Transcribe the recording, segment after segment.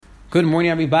Good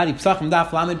morning, everybody. Psachim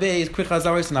Daf Lamed Beis, Quick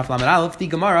Chazaros, Daf Lamed Aleph. The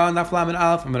Gemara on Daf Lamed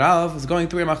Aleph. Lamed Aleph is going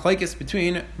through a machlekes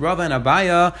between Rava and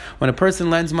Abaya when a person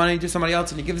lends money to somebody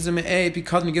else and he gives him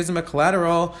because he gives him a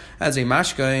collateral as a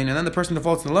mashkain, and then the person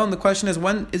defaults on the loan. The question is,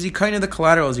 when is he kind of the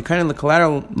collateral? Is he kind of the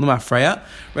collateral l'mafreya,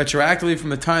 retroactively from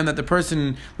the time that the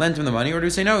person lent him the money, or do we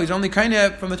say no? He's only kind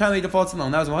of from the time that he defaults on the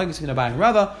loan. That was machlekes between Abaya and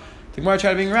Rava. The Gemara tried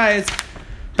to bring right.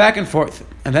 Back and forth.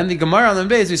 And then the Gemara on the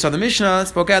base, we saw the Mishnah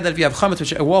spoke out that if you have chametz,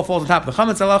 which a wall falls on top of the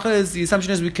chametz, halacha is, the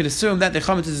assumption is we could assume that the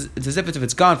chametz is as if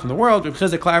it's gone from the world. Reb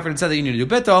Chizkiah clarified and said that you need to do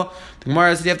bittul. The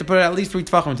Gemara said you have to put it at least 3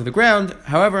 tefachim into the ground.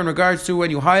 However, in regards to when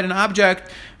you hide an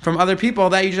object from other people,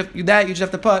 that you just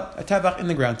have to put a tefach in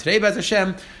the ground. Today, Bez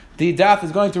Hashem, the daf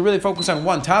is going to really focus on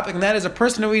one topic, and that is a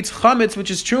person who eats chametz,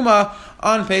 which is truma,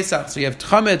 on Pesach. So you have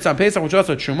chametz on Pesach, which is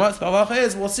also truma. So the halacha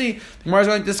is, we'll see. The Gemara is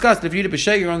going to discuss that if you eat a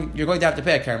b'sheg, you're going to have to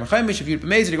pay a karam chaimish. If you eat a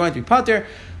b'mezid, you're going to be pater.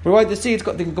 We're going to see.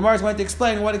 The Gemara is going to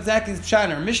explain what exactly is pshat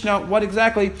in our Mishnah, what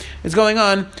exactly is going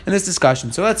on in this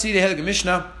discussion. So let's see the head of the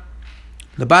Mishnah,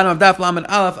 the bottom of daf lamed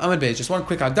aleph amud beis. Just one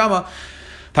quick agdama.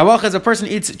 The halacha is a person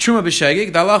eats truma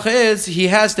b'shegig. The halacha is he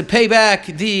has to pay back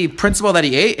the principal that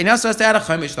he ate, and he also has to add a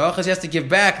chaimish. The halacha is he has to give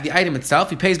back the item itself.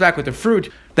 He pays back with the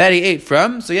fruit that he ate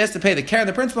from, so he has to pay the care of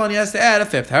the principal, and he has to add a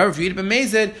fifth. However, if you eat a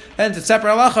b'mezid, and it's a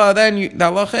separate halacha, then the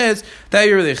halacha is that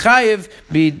you're really chayiv.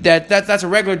 That's a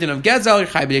regular din of gezel. You're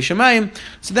chayiv b'dei shemayim.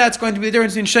 So that's going to be the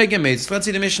difference between sheg and mezid. So let's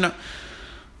see the Mishnah.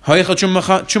 A person who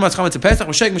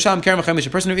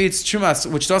eats chumas,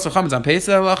 which is also chametz on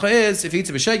Pesach, halacha is if he eats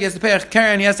a b'sheg, he has to pay a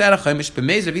karen, he has to add a chaimish.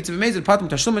 B'mezid, if he eats a b'mezid, patum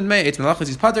tashlum and mei, it's melachas,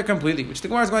 he's pater completely. Which the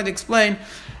Gemara is going to explain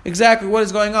exactly what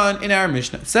is going on in our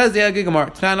Mishnah. It says the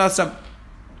Gemara,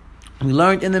 we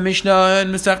learned in the Mishnah in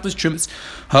Masechtas Trumas.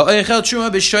 Ha'oichel truma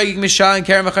b'shegig mishal and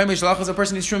karen v'chaimish. Halacha is a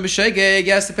person who eats truma b'shegig, he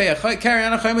has to pay a karen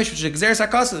and a chaimish, which is exeris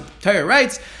hakasa. The Torah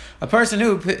writes, a person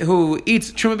who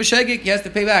eats truma b'shegig, he has to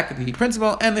pay back the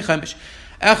principal and the chaimish.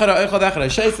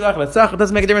 It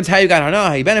doesn't make a difference how you got hana,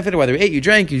 how you benefited, whether you ate, you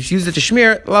drank, you used it to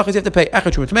shmir. The halacha is you have to pay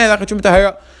echad truma t'mei, echad truma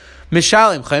tahara.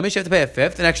 Mishalim chaimish, you have to pay a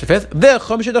fifth, an extra fifth. The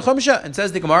chumisha, and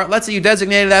says the Gemara, let's say you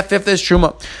designated that fifth as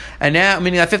truma, and now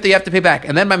meaning that fifth that you have to pay back,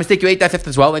 and then by mistake you ate that fifth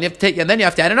as well, and then you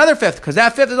have to add another fifth because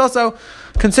that fifth is also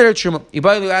considered truma.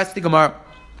 Ibayu asked the Gemara,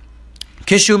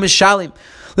 kishu mishalim.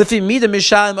 Lefi mida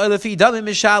mishalim or lefi damim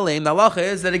mishalim. The halacha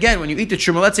is that again, when you eat the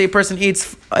truma, let's say a person eats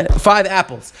 5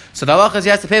 apples. So the halacha is he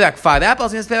has to pay back 5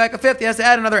 apples. He has to pay back a fifth. He has to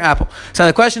add another apple. So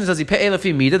the question is, does he pay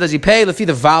lefi mida? Does he pay lefi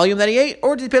the volume that he ate,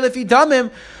 or does he pay lefi damim?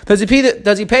 Does he pay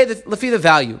lefi the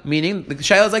value? Meaning the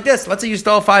shayla is like this. Let's say you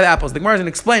stole 5 apples. The Gemara is going to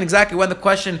explain exactly when the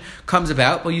question comes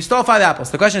about. Well, you stole 5 apples.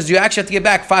 The question is, do you actually have to give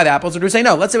back 5 apples, or do you say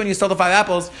no? Let's say when you stole the 5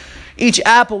 apples, each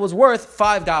apple was worth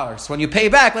 $5. So when you pay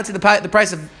back, let's say the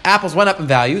price of apples went up in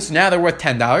value, so now they're worth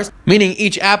 $10, meaning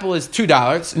each apple is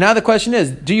 $2. Now the question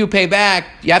is, do you pay back,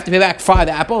 you have to pay back 5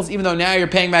 apples, even though now you're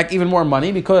paying back even more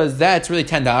money because that's really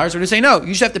 $10, or do you say no,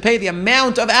 you should have to pay the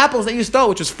amount of apples that you stole,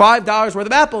 which was $5 worth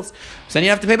of apples, so then you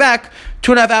have to pay back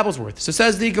 2.5 apples worth. So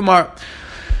says the Gemara,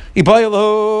 how do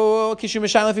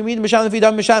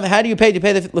you pay? Do you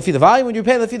pay the volume, or do you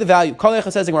pay the value?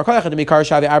 Says the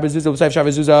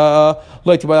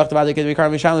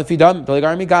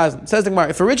Gemara,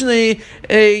 if originally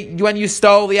when you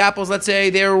stole the apples, let's say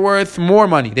they were worth more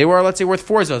money, they were, let's say, worth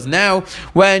 4 zuz. Now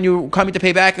when you coming to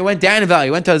pay back, it went down in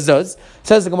value, it went to a zuz.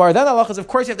 Says the Gemara, then Allah is, of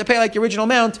course you have to pay like the original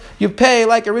amount. You pay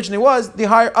like originally was the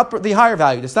higher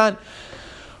value. Understand?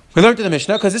 We learned in the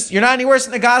Mishnah, because you're not any worse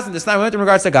than the Gazlan. This time we learned in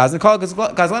regards to Gazlan. Called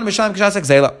Gazlan Mishalim Kashasek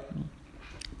Zela.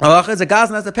 Allah is a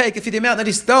Gazlan has to pay if the amount that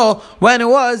he stole when it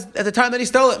was at the time that he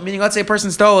stole it. Meaning, let's say a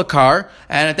person stole a car,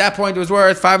 and at that point it was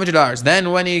worth $500. Then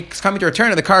when he's coming to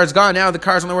return it, the car is gone. Now the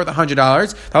car is only worth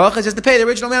 $100. Allah has to pay the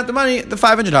original amount of money, the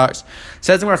 $500.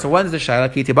 Says the Gemara, so when's the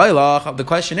shayla? The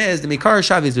question is, the mikar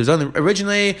shavi zuzah.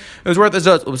 Originally it was worth a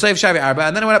zuz, and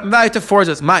then it went up in value to 4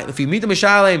 zuz. If you meet the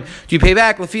mishalim, do you pay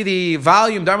back the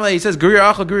volume? He says guri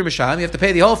achal guri mishalim. You have to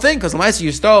pay the whole thing because let's say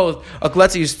you stole.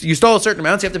 Let's say you stole a certain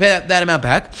amount, so you have to pay that amount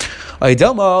back. If you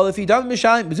don't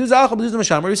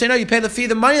mishalim, where you say no, you pay the fee,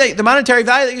 the money, the monetary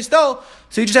value that you stole.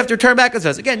 So you just have to return back. It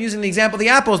says again, using the example of the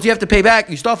apples, do you have to pay back?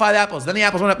 You stole 5 apples, then the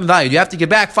apples went up in value. Do you have to give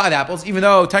back 5 apples, even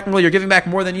though technically you're giving back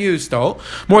more than you stole,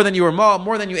 more than you were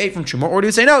more than you ate from truma? Or do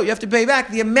you say no? You have to pay back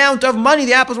the amount of money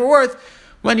the apples were worth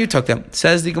when you took them.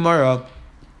 Says the Gemara.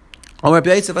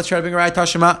 Let's try to bring a raya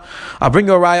tashema. I'll bring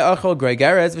you a raya achol greg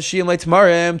eretz v'shiyim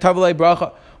leitmarim tavalei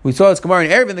bracha. We saw this Gemara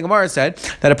in Eruvin. The Gemara said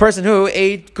that a person who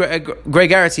ate Grey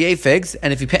Garrett's, he ate figs,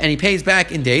 and if he pays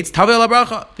back in dates, Tavei la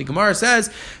bracha. The Gemara says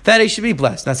that he should be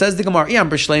blessed. Now says the Gemara, Iyam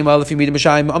b'shleima if you meet him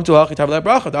b'shayim amtu hachi Tavei la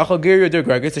bracha. Da'achal giri der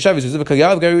Gregis t'shavi zuzav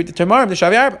kagav giri t'marim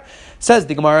t'shavi arba. Says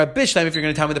the Gemara, b'shleim if you're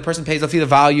going to tell me the person pays the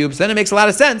value, so then it makes a lot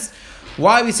of sense.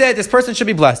 Why we say this person should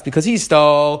be blessed? Because he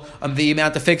stole the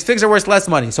amount of figs. Figs are worth less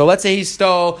money. So let's say he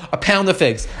stole a pound of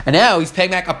figs, and now he's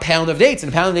paying back a pound of dates, and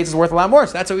a pound of dates is worth a lot more.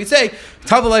 So that's what we say.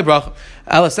 Tavalei bracha.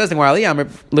 Allah says, if you're going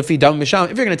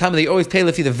to tell me that you always pay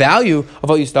lifi the value of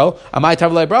what you stole, amai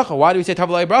tavalei bracha. Why do we say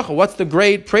tavalei bracha? What's the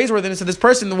great praiseworthiness of this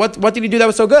person? What did he do that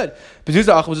was so good? He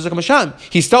stole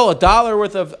 $1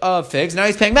 worth of figs. Now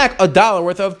he's paying back $1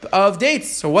 worth of dates.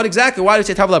 So what exactly? Why do we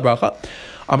say tavalei bracha?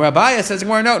 Amar Abaya says,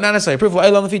 no, not necessarily. Proof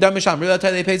really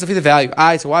they pays the value.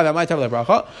 So why am I telling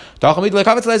bracha?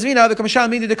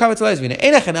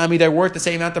 They're worth the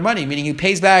same amount of money, meaning he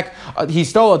pays back. He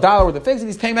stole $1 worth of figs, and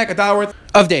he's paying back $1 worth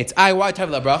of dates. Why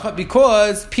tavla bracha?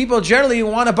 Because people generally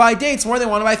want to buy dates more than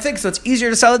want to buy figs, so it's easier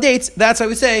to sell the dates. That's why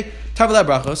we say tavla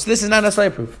bracha. So this is not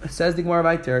necessarily proof. It says the Gemara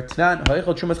right there. Now we're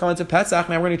going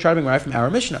to try to bring right from our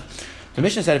Mishnah. The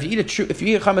Mishnah said if you eat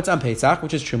chametz on Pesach,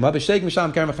 which is truma, b'shteik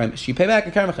mishalim kerem chemish, you pay back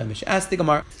a kerem chemish. Ask the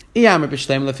Gemara, iyamar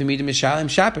b'shleim lefimid mishalim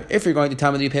shaper. If you're going to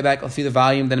tell me that you pay back through the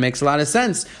volume, then it makes a lot of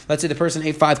sense. Let's say the person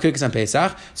ate 5 cookies on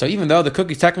Pesach, so even though the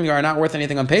cookies technically are not worth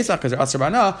anything on Pesach because they're asar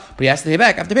b'ana, but he has to pay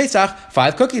back after Pesach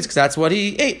 5 cookies because that's what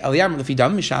he ate. Iyamar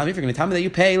lefidam mishalim. If you're going to tell me that you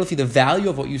pay the value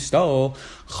of what you stole,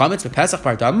 chametz b'Pesach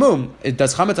par damum.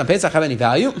 Does chametz on Pesach have any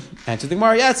value? Answer the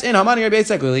Gemara, yes. In Hamani or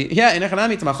basically, yeah. In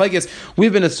Echanami to machlekes,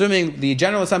 we've been assuming the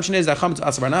general assumption is that chametz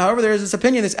asar b'ana. However, there is this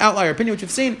opinion, this outlier opinion, which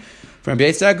you've seen from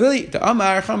Beis Agli. The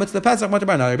Amar chametz the Pesach mutar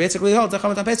b'ana. Basically, holds that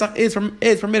chametz on Pesach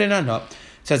is permitted and not.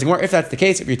 Says the Gemara, if that's the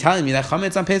case, if you're telling me that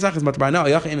chametz on Pesach is mutar b'ana,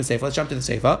 yachim is safe. Let's jump to the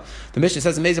seifa. The Mishnah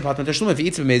says amazing patron tashlumin. If he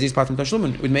eats of amazing patron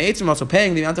tashlumin, with meitzim also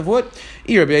paying the amount of wood.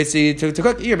 You're basically to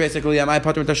cook. You're basically am I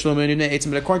patron tashlumin? You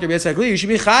meitzim, but according to Beis Agli, you should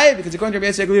be chayiv because according to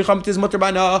Beis Agli, chametz is mutar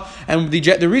b'ana. And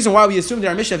the reason why we assume that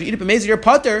our Mishnah, if you eat of amazing, you're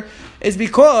pater, is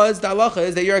because the halacha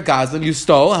is that you're a gazlan, you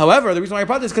stole. However, the reason why you're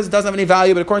pater is because it doesn't have any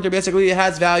value, but according to Beis Agli, it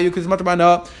has value because it's mutar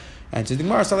b'ana. And so the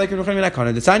Gemara, so like Rabbi Chaim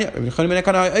Menakana, the Tanya, Rabbi Chaim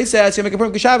Menakana, he says, you make a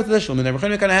point of Shabbat to the Shulman. Rabbi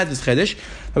Chaim Menakana has this chiddush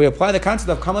that we apply the concept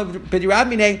of Kamal B'dirab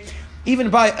Minei, even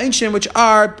by Einshim, which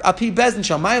are Api Bezdin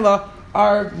Shalmaila,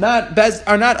 are not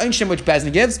Einshim which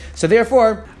Bezdin gives. So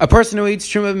therefore, a person who eats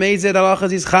Truma Mezid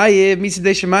Alachas is Chayiv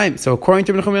Mitzidei Shemaim. So according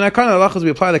to Rabbi Chaim Menakana, Alachas, we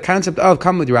apply the concept of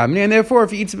Kamal B'dirab Minei, and therefore,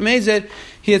 if he eats Mezid,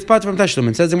 he is part from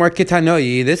Tashlumin. Says the more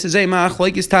Kitanoi. This is a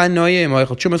machlokes Tanoim.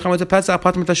 Moichel Chumas Chametz Pesach.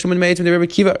 Part from Tashlumin meitzim. The Rebbe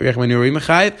Kiva. Rechmanuri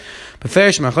Mechayiv.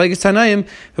 Beferish machlokes Tanoim.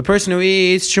 The person who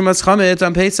eats Chumas Chametz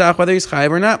on Pesach, whether he's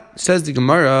chayiv or not. Says the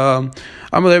Gemara.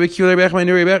 Amal Rebbe Kiva.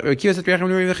 Rechmanuri. Rebbe Kiva said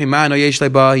Rechmanuri. V'chimano yesh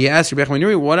leba. He asked Rebbe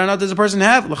Rechmanuri, what on earth does a person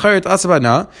have? L'chayret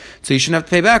asabana. So you shouldn't have to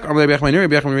pay back. Amal Rebbe Rechmanuri.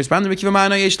 Rebbe Rechmanuri responded. Rebbe Kiva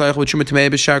mano yesh leba. Chumah Tamei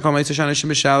b'shar kol meitzah shana shem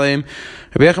b'shalim.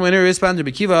 Rebbe Rechmanuri responded.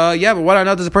 Rebbe Kiva, yeah, but what on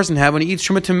earth does a person have when he eats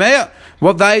Chumah Tamei?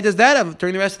 What value does that have?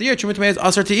 During the rest of the year, Truma Tamei is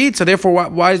usher to eat, so therefore,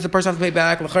 why does the person have to pay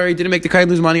back? L'chari didn't make the kain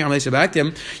lose money unless you backed him.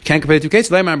 You can't compare the two cases.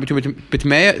 B'Truma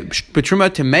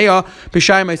Tamei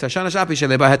b'shai ma'isa shana shapi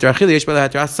sheleba heter achili yesh b'la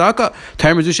heter asaka.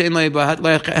 Time rezu she'en leba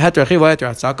heter achili heter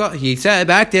asaka. He said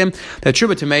back to him that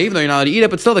Truma Tamei, even though you're not allowed to eat it,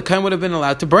 but still the kain would have been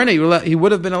allowed to burn it. He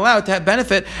would have been allowed to have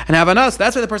benefit and have anas.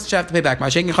 That's why the person should have to pay back.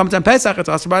 Ma'ashekin chametz on Pesach, it's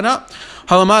asur b'ana.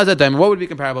 Halama is that time. What would be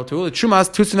comparable to? The Trumas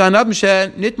tusin anab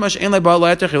m'she nitmash en leba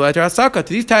heter achili heter asaka. To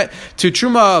these to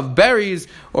truma of berries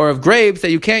or of grapes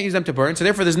that you can't use them to burn, so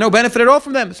therefore there's no benefit at all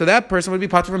from them. So that person would be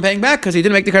potter from paying back because he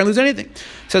didn't make the Kohen lose anything.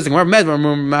 Says the Gemara,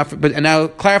 but and now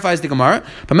clarifies the Gemara.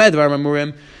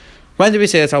 When did we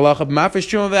say this? When a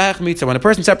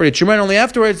person separated truma and only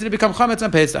afterwards did it become chametz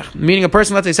on Pesach. Meaning a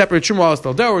person, let's say, separated truma while it's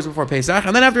still dough, or before Pesach,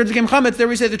 and then afterwards it became chametz. There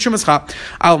we say the truma's chap.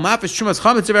 Al mafish truma's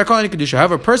chametz.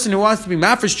 However, a person who wants to be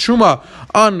mafish truma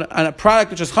on a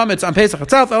product which is chametz on Pesach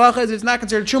itself, it's not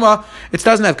considered truma. It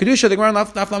doesn't have kedusha. The Gemara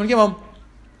Daf Lamed Gimel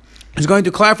is going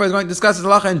to clarify, is going to discuss his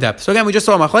halacha in depth. So again, we just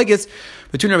saw machlekes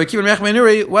between Rabbi Kiva and Rechman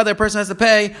Nuri whether a person has to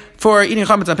pay for eating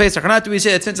chametz on Pesach or not. Do we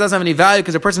say that since it doesn't have any value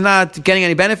because the person's not getting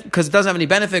any benefit, because it doesn't have any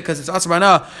benefit because it's asur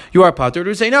b'ana, you are patur? Do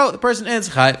we say no, the person is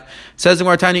chayiv? Says the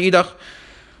Gemara Tanya Idach.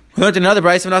 We learned another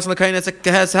brayso of Nasan Lekayin. It's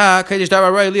has ha Kaidish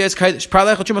Davar Roy Elias Kaidish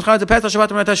Pralech Chumas Chametz Pesach Shabbat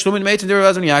Menat Shlumin Meitzim Deir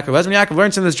Lezman Yaakov. Lezman Yaakov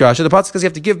learns in this drasha the pasuk because you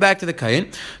have to give back to the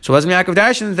Kayin. So Lezman Yaakov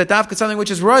darshans that dafka something which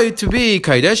is Roy to be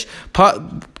Kaidish,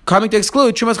 coming to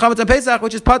exclude Chumas Chametz and Pesach,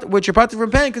 which you're patur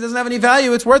from paying because it doesn't have any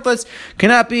value, it's worthless,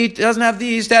 cannot be, it doesn't have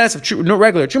the status of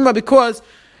regular Truma because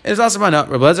It is also Rabbanan.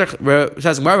 Rabbi Lezer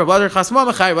says, Rabbi Lezer Chasma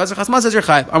Mechai, Rabbi Lezer Chasma says you're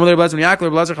Chai. Amar Rabbi Lezer Yaakov,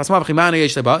 Rabbi Lezer Chasma V'chimana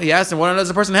Yesh Leba. He asked him, what does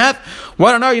the person have?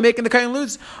 What are you making the Kain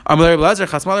lose? Amar Rabbi Lezer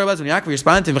Chasma, Rabbi Lezer Yaakov,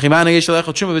 responded to him, V'chimana Yesh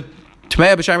Lechel Truma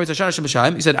Tmei b'shayim mitzvah shana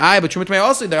b'shayim. He said, but Truma Tmei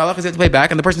also the halachas have to pay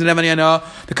back, and the person didn't have any anah.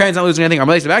 The kain's not losing anything. I'm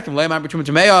related back to him. Le'amar b'Truma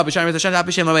Tmei b'shayim mitzvah shana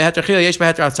b'shayim le'heter chila yesh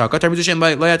b'heter atzaka. Termizushin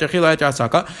le'heter chila heter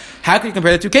atzaka. How can you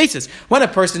compare the two cases? When a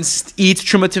person eats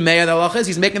Truma Tmei, the halachas,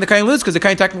 he's making the kain lose because the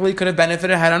kain technically could have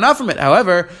benefited, had enough from it.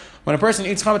 However, when a person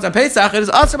eats chametz on Pesach, it is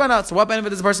asur b'nat. So what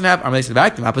benefit does the person have? I'm related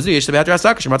back to him. Opposite yesh b'heter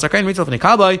atzaka. Shemrat kain mitzvah fnei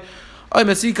kabbai.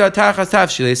 He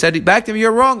said back to him,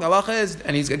 you're wrong. Allah is,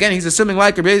 and he's assuming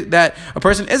like that a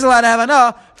person is allowed to have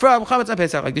anah from chametz on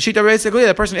Pesach. Like the Shita basically,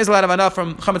 the person is allowed to have anah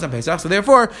from chametz on Pesach. So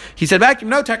therefore, he said back to him,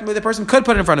 no, technically the person could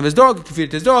put it in front of his dog, he could feed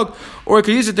it to his dog, or he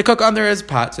could use it to cook under his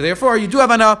pot. So therefore, you do have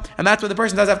anah, and that's what the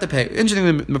person does have to pay.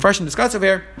 Interestingly, the Mefarshim discuss over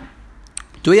here.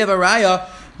 Do we have a raya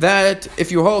that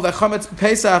if you hold that chametz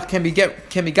Pesach can be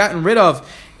gotten rid of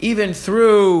even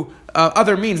through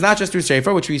other means, not just through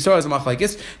Sefer, which we saw as a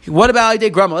machlekes? What about Alidei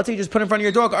Grama? Let's say you just put in front of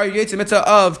your dog, are you the mitzvah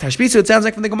of Tashbitzu? It sounds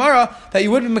like from the Gemara that you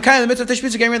would be Mekayim the mitzvah of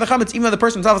Tashbitzu, getting rid of the chametz, even though the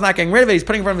person himself is not getting rid of it, he's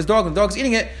putting it in front of his dog, and the dog's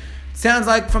eating it. Sounds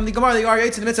like from the Gemara that you are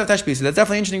the mitzvah of Tashbitzu. That's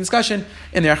definitely an interesting discussion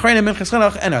in the Achreinim, Minchas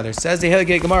Chinuch, and others. Says the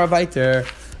Heilige Gemara weiter.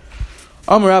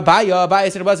 Amra Baya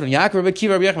said Rabbi Yaakov, Rabbi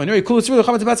Kiva, Rabbi Yechman, Nuri, Kulu Tzvu,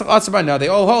 Chametz Pesach asur b'ana. They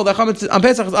all hold that chametz on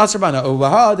Pesach is asur b'ana.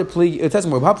 Uvaha the plea. It says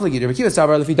more. Uvaha plea. Rabbi Kiva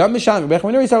savar lefi dam mishan. Rabbi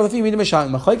Yechman Nuri savar lefi midim mishan.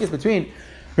 Machlekes between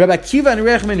Rabbi Kiva and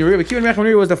Rabbi Yechman Nuri. Rabbi Kiva and Rabbi Yechman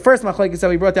Nuri was the first machlekes that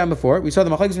we brought down before. We saw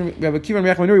the machlekes from Rabbi Kiva and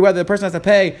Rabbi Yechman Nuri whether the person has to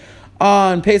pay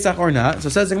on Pesach or not. So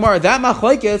says the Gemara that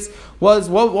machlekes was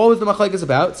what was the machlekes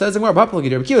about? Says the Gemara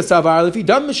Rabbi Kiva savar lefi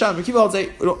dam mishan. Rabbi Kiva holds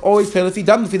always pay lefi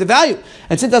dam lefi the value,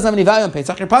 and since it doesn't have any value on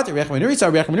Pesach, you're potter. Rabbi Yechman Nuri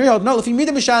savar Rabbi Yechman Nuri holds no lefi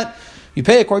midim mishan. You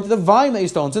pay according to the volume that you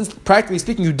stole. And since, practically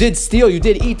speaking, you did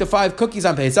eat the 5 cookies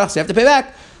on Pesach, so you have to pay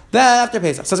back that after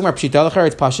Pesach. Says Gemara Pshita,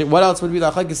 it's Pashit. What else would be the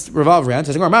Achlekes revolve around?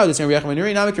 Says Gemara,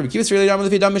 really, I would think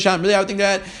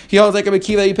that he holds like a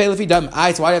Kiva, you pay Lefi Dam.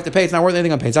 So why do you have to pay? It's not worth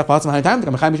anything on Pesach.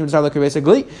 Maybe he held like a Reis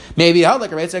Gli. Maybe he held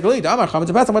like a Reis Gli. The Chametz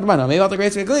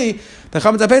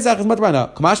Pesach is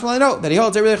Matbana. Kamash Malay know that he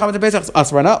holds that really Chametz Pesach is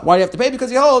Asrana. Why do you have to pay? Because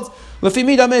he holds Lefi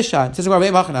Mida Mishan. Says Gemara,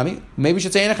 maybe we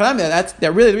should say Enechanami. That's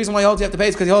really the reason why he holds you have to pay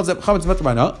is because he holds that Chametz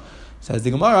Matbana. Says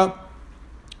the Gemara.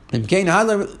 If he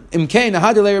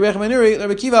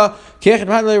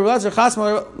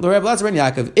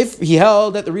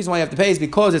held that the reason why you have to pay is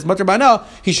because it's mutter b'ana,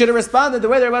 he should have responded the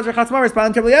way that Rabbi Lezer Chasma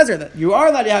responded to Rabbi Eliezer, that you are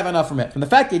allowed to have enough from it. From the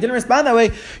fact that he didn't respond that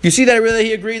way, you see that really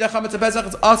he agreed that chametz Pesach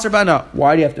is asur b'ana.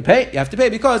 Why do you have to pay? You have to pay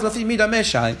because lafi mida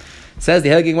meshayim. Says the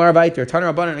Heilige Gemara weiter.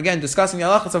 Tanur Rabbanan again discussing the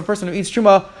halachas of a person who eats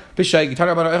truma b'shegig.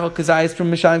 Tanur Rabbanan echol kazayis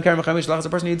truma meshayim karen mechamish. Halachas of a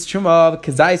person who eats truma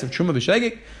kazayis of truma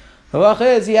b'shegig. The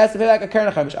halacha is he has to pay back a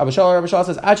keren hachamish. Abba Shal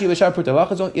says achi v'shar pruta.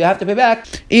 Halacha you have to pay back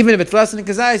even if it's less than a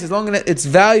kazayis, as long as its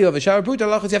value of a shar pruta.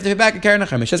 Halacha you have to pay back a keren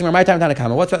hachamish. Says my time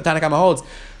Tanakama. What's what Tanakama holds?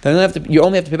 Then you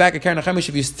only have to pay back a keren hachamish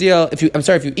if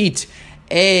you eat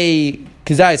a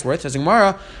kazayis worth. Says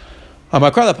Gemara.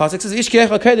 Amakra the pasuk says ishkech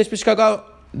hakedesh b'shkagal.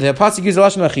 The pasuk uses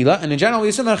lashon achila, and in general we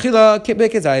assume that achila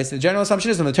kazayis. The general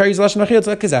assumption is when the Torah uses lashon achila, it's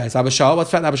like kazayis. Abba Shal,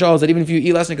 what's fat? Abba Shal is that even if you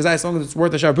eat less than kazayis, as long as it's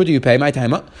worth a shar pruta, you pay. My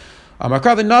time.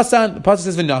 Amakra v'nasan, the pasuk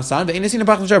says v'nasan, v'enisina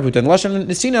pachim sharapruta. And Lashon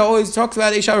Nesina always talks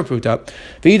about a sharapruta.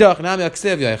 V'idach nami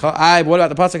aksev yoichal. What about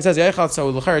the pasuk says yoichal? So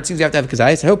l'char it seems you have to have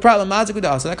kazayis. So problem mazik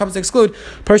u'da. So that comes to exclude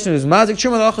person who's mazik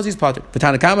truma l'achos he's potter.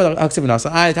 V'tanakama aksev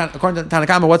v'nasan. According to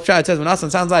Tanakama, what's pshat? It says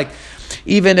v'nasan sounds like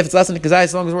even if it's less than kazayis,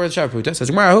 as long as it's worth sharapruta. Says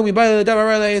Gemara, who mi buy the davar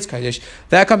rele is kaidish.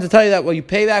 That comes to tell you that what you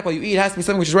pay back, what you eat, has to be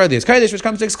something which is worthy. It's kaidish, which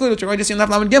comes to exclude, which we're going to see in Laf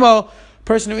Lamed Gimel.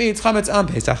 Person who eats chametz on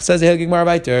Pesach. Says the Heilige Gemara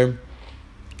weiter.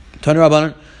 Tanur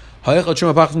Rabbanan. Says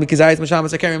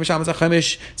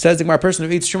the Gemara, person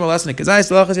who eats truma less than a kazayis,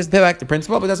 the halacha has to pay back the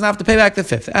principal, but doesn't have to pay back the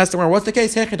fifth. Ask the Gemara, what's the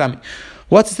case?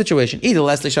 What's the situation? Either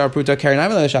less than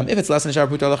sharapruta, if it's less than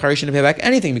sharapruta, you shouldn't pay back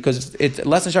anything because it's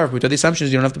less than sharapruta. The assumption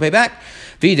is you don't have to pay back.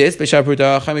 If it's more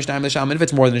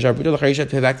than sharapruta, you should have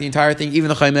to pay back the entire thing, even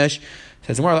the chaimesh.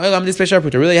 Says the Gemara,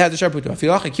 really has the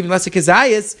sharapruta. Even less than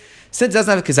kazayis. Since it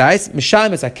doesn't have a kazayis,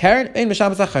 mishalim is a karen, and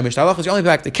mishalim is a chaimish. The halacha is you only pay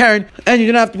back the karen, and you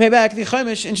don't have to pay back the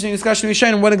chaimish. Interesting discussion we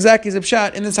shown what exactly is a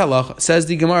pshat in this halacha. Says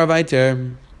the Gemara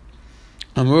weiter.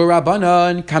 Amru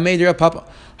Rabbanan kamei Papa.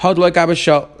 How do I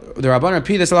gabashal? The Rabbanan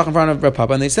repeat this halacha in front of Rav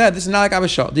Papa, and they said this is not like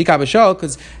Abashal. The Abashal,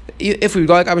 because if we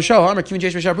go like Abashal, Hamar Kimin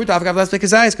Jesh B'Shar Pruta, I've less than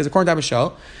kazayis, because according to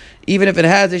Abashal, even if it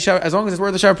has a shar, as long as it's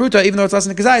worth the shar pruta, even though it's less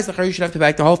than the kazayis, the you should have to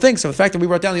pay back the whole thing. So the fact that we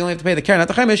wrote down you only have to pay the karen, not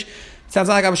the chaimish, sounds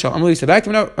not like Abashal. I'm going to say back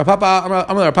to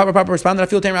Papa responded, I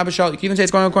feel tame Abashal. You can even say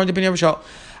it's going according to opinion of Abashal.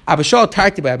 Abishal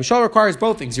tarti by Abishal requires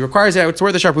both things. He requires that it's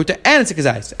worth a sharputa and it's a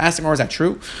kazais. Asking, or is that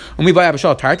true? When we buy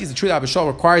Abishal tarti, is it true that Abishal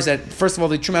requires that first of all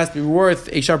the truma has to be worth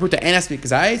a sharputa and has to be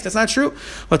kazais? That's not true.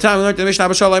 Well, time we learned in the Mishnah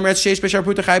Abishal sheish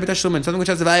b'sharputa chay b'tashlumin. Something which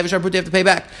has the value of a sharputa you have to pay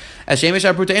back. As sheim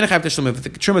b'sharputa ain't chay b'tashlumin. If the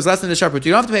truma is less than the sharputa,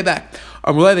 you don't have to pay back.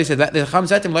 Or they said that the cham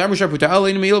said to him sharputa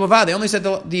only me'il bavad. They only said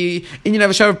the Indian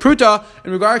of a sharputa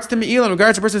in regards to me'il, in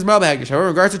regards to person's mal b'hagdish. However,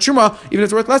 in regards to truma, even if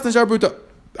it's worth less than sharputa.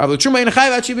 I'm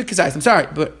sorry,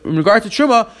 but in regard to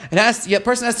truma, the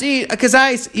person has to eat a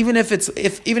kazais, even if it's worth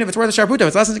a sharputa. If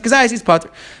it's less than a kazais, he's potter.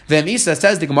 Then Isa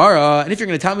says the Gemara, and if you're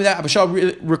going to tell me that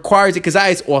Abishal requires a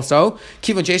kazais also,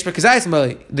 kivon sheyesh b'kazais,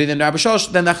 then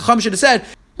Abishal, then the Chacham should have said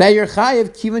that you're chayiv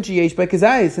kivon sheyesh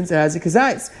b'kazais, since it has a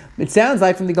kazais. It sounds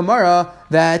like from the Gemara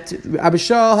that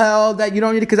Abishal held that you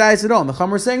don't need a kazais at all. The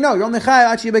Chacham is saying no, you're only chayiv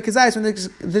actually by kazais when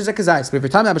there's a kazais. But if you're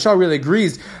telling me Abishal really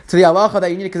agrees to the halacha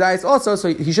that you need a kazais also,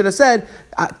 so he should have said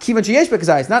kivon sheyesh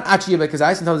b'kazais, not actually by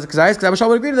kazais until there's a kazais, because Abishal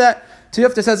would agree to that.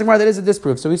 Tiyufta says that is a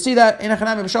disproof. So we see that in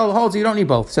Achanam Abishal holds you don't need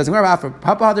both. Says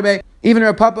Papa even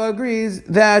Rav Papa agrees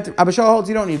that Abishal holds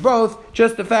you don't need both.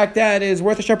 Just the fact that it is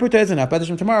worth a sharputa is enough. But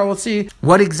from tomorrow we'll see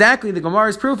what exactly the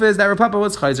Gemara's proof is that Rav Papa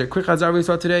was chayzer. Quick chazar we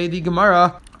saw today. The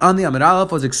Gemara on the Amud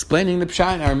Aleph was explaining the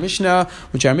pshat in our Mishnah,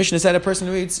 which our Mishnah said a person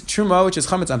who eats truma, which is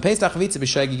chametz on Pesach, if he eats it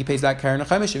b'shegi, he pays back karen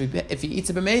chamesh. If he eats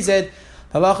it b'mezed,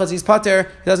 halachas he's pater,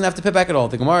 he doesn't have to pay back at all.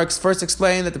 The Gemara first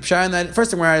explained that the pshat in that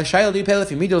first thing where shayil, do you pay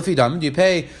lefi middle lefi dam? Do you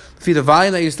pay lefi the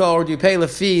volume that you stole, or do you pay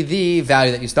lefi the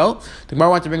value that you stole? The Gemara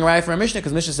wanted to bring a raya for a Mishnah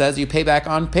because Mishnah says you pay back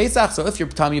on Pesach. So if you're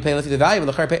telling me you pay lefi the value,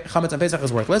 but the chametz on Pesach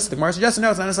is worthless, the Gemara suggests no,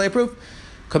 it's not necessarily a proof.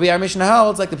 Could be our Mishnah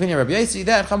holds like the opinion of Rabbi Yosi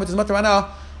that chametz is mutar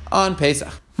on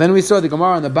Pesach. Then we saw the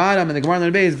Gemara on the bottom, and the Gemara on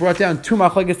the base brought down two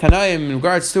machlekes Tanaim in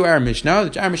regards to our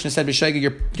Mishnah. Our Mishnah said b'shegi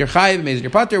you're chayiv, mezid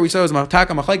your pater. We saw it was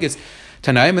mataka machlekes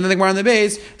Tanaim, and then the Gemara on the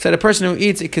base said a person who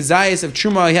eats a kazayis of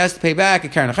truma he has to pay back a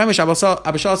karen chaimish.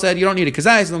 Abishal said you don't need a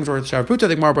kazayis as long as it's worth sharputa.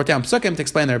 The Gemara brought down psukim to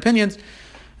explain their opinions,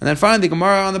 and then finally the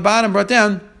Gemara on the bottom brought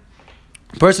down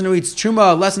a person who eats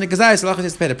truma less than a kazayis, so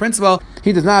has to pay the principal.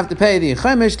 He does not have to pay the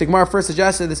chaimish. The Gemara first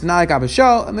suggested this is not like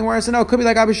Abishal, and the Gemara said no, it could be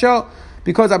like Abishal.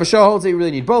 Because Abishal holds that you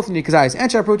really need both, you need kazayis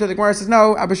and sharputa. The Gemara says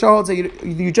no, Abishal holds that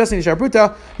you just need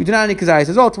sharputa, you do not need kazayis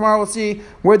as well. Tomorrow we'll see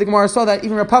where the Gemara saw that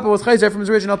even Rav Papa was chayzer from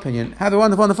his original opinion. Have a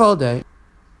wonderful day.